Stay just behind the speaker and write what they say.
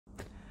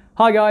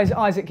Hi guys,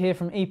 Isaac here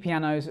from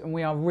ePianos, and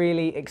we are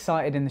really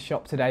excited in the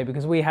shop today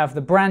because we have the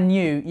brand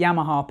new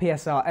Yamaha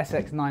PSR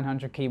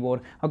SX900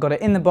 keyboard. I've got it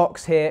in the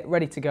box here,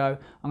 ready to go.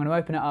 I'm going to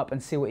open it up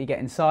and see what you get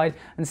inside,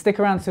 and stick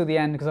around till the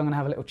end because I'm going to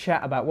have a little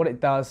chat about what it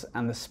does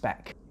and the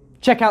spec.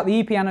 Check out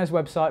the ePianos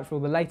website for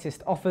all the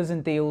latest offers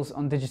and deals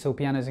on digital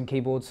pianos and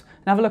keyboards,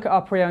 and have a look at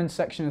our pre-owned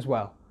section as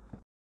well.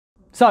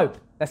 So,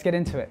 let's get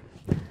into it.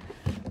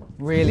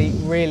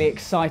 Really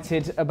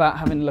excited about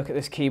having a look at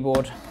this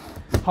keyboard.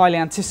 Highly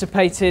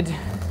anticipated.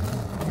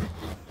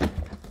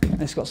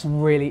 It's got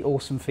some really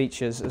awesome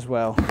features as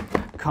well.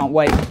 Can't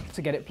wait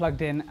to get it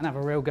plugged in and have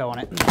a real go on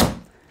it.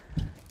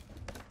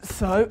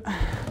 So,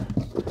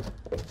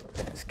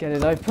 let's get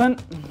it open.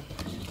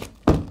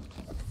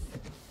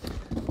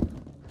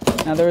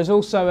 Now there is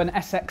also an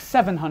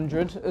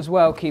SX900 as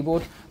well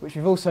keyboard, which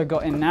we've also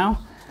got in now.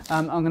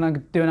 I'm going to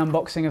do an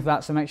unboxing of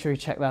that, so make sure you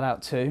check that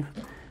out too.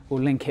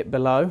 We'll link it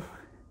below.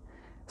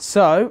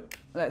 So,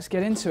 let's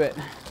get into it.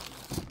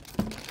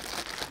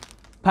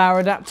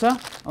 Power adapter,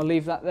 I'll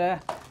leave that there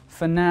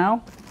for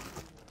now.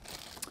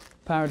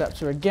 Power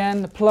adapter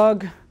again, the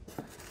plug.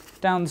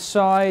 Down the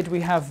side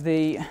we have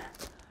the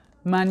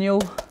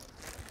manual,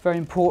 very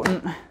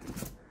important.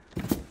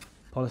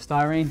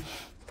 Polystyrene,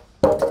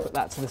 put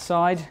that to the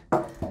side.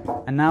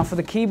 And now for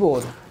the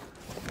keyboard.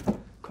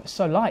 God, it's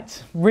so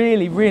light,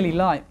 really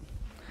light.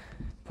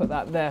 Put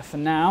that there for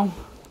now.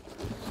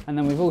 And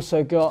then we've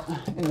also got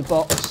in the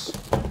box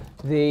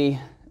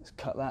let's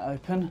cut that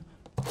open.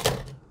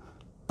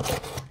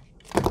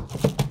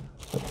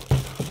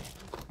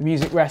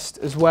 Music rest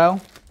as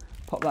well,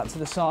 pop that to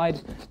the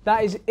side.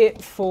 That is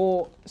it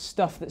for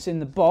stuff that's in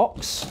the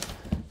box,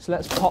 so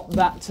let's pop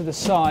that to the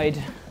side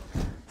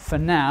for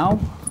now.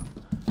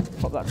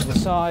 Pop that to the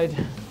side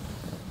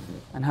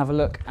and have a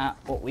look at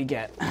what we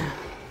get.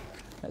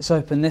 Let's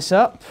open this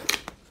up.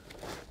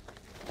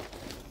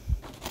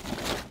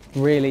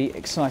 Really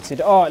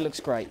excited. Oh, it looks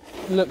great,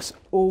 it looks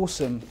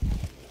awesome.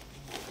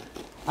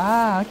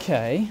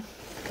 Okay.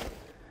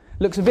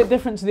 Looks a bit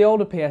different to the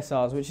older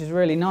PSRs, which is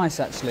really nice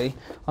actually.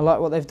 I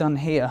like what they've done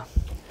here.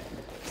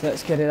 So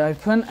let's get it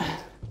open.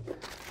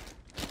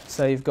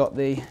 So you've got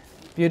the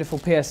beautiful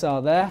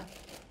PSR there.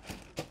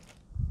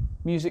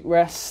 Music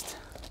rest,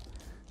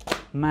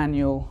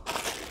 manual,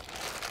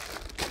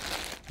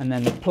 and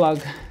then the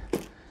plug,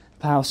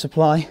 power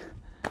supply.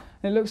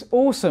 It looks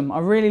awesome. I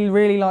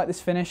really like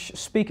this finish.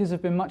 Speakers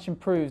have been much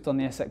improved on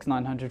the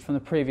SX900 from the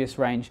previous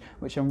range,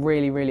 which I'm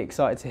really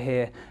excited to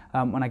hear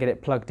when I get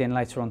it plugged in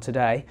later on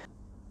today.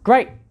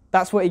 Great,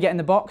 that's what you get in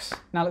the box.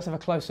 Now let's have a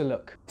closer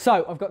look.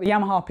 So I've got the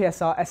Yamaha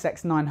PSR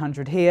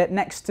SX900 here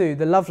next to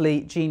the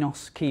lovely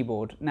Genos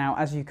keyboard. Now,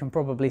 as you can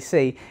probably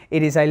see,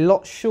 it is a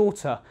lot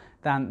shorter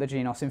than the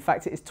Genos. In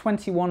fact, it is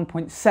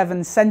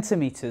 21.7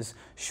 centimeters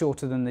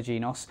shorter than the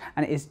Genos,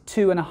 and it is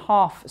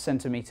 2.5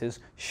 centimeters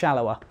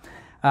shallower.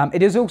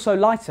 It is also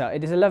lighter.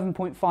 It is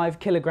 11.5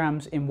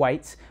 kilograms in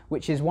weight,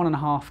 which is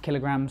 1.5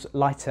 kilograms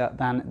lighter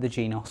than the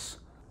Genos.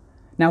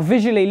 Now,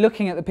 visually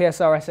looking at the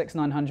PSR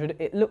SX900,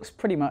 it looks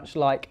pretty much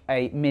like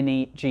a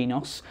mini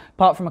Genos.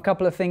 Apart from a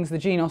couple of things, the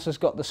Genos has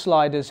got the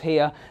sliders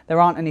here.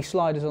 There aren't any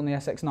sliders on the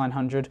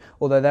SX900,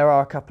 although there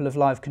are a couple of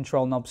live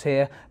control knobs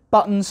here.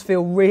 Buttons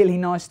feel really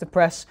nice to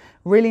press.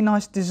 Really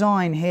nice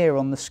design here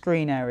on the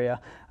screen area,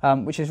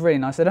 which is really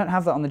nice. They don't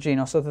have that on the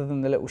Genos other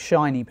than the little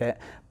shiny bit,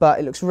 but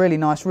it looks really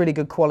nice, really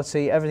good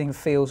quality. Everything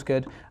feels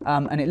good,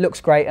 and it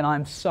looks great, and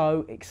I'm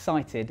so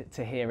excited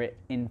to hear it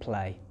in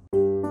play.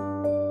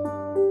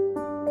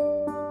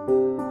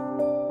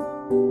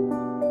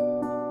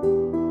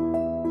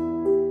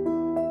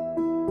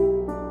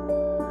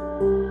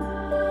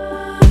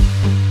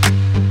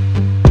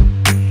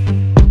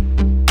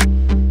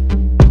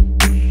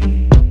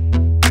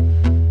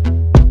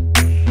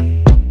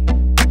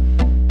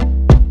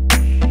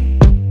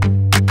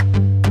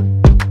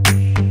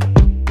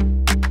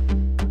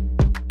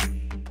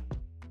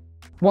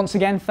 Once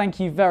again, thank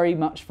you very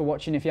much for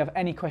watching. If you have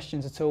any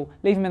questions at all,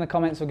 leave them in the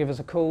comments or give us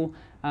a call,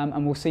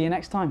 and we'll see you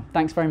next time.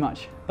 Thanks very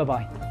much.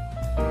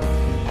 Bye-bye.